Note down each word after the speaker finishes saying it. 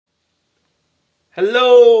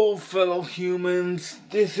Hello, fellow humans.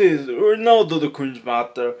 This is Ronaldo the Cringe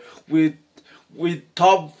Master with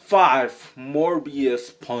top 5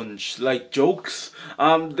 Morbius punch like jokes.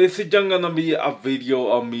 This is just gonna be a video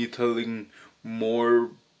of me telling more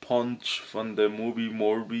punch from the movie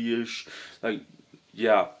Morbius.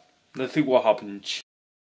 Yeah, let's see what happens.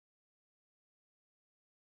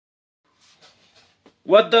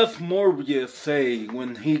 What does Morbius say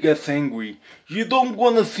when he gets angry? You don't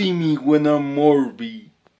wanna see me when I'm Morbi.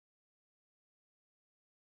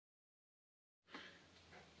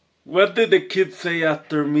 What did the kid say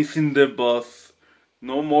after missing the bus?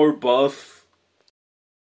 No more bus.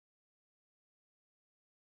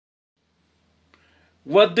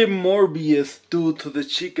 What did Morbius do to the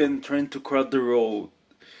chicken trying to cross the road?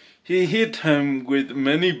 He hit him with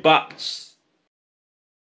many bats.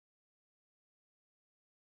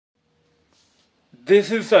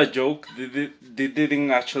 This is a joke, it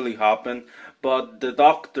didn't actually happen, but the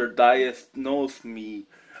doctor diagnosed me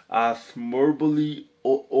as morbidly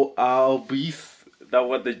obese. That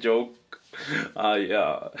was the joke.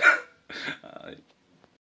 Yeah.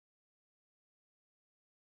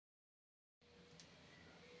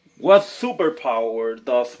 What superpower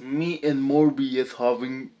does me and Morbius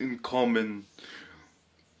having in common?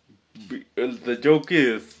 The joke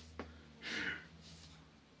is,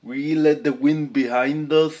 we let the wind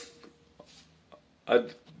behind us. Yeah,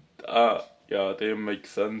 that didn't make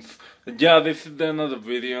sense. Yeah, this is the end of the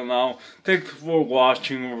video now. Thanks for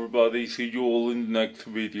watching, everybody. See you all in the next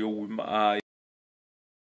video with my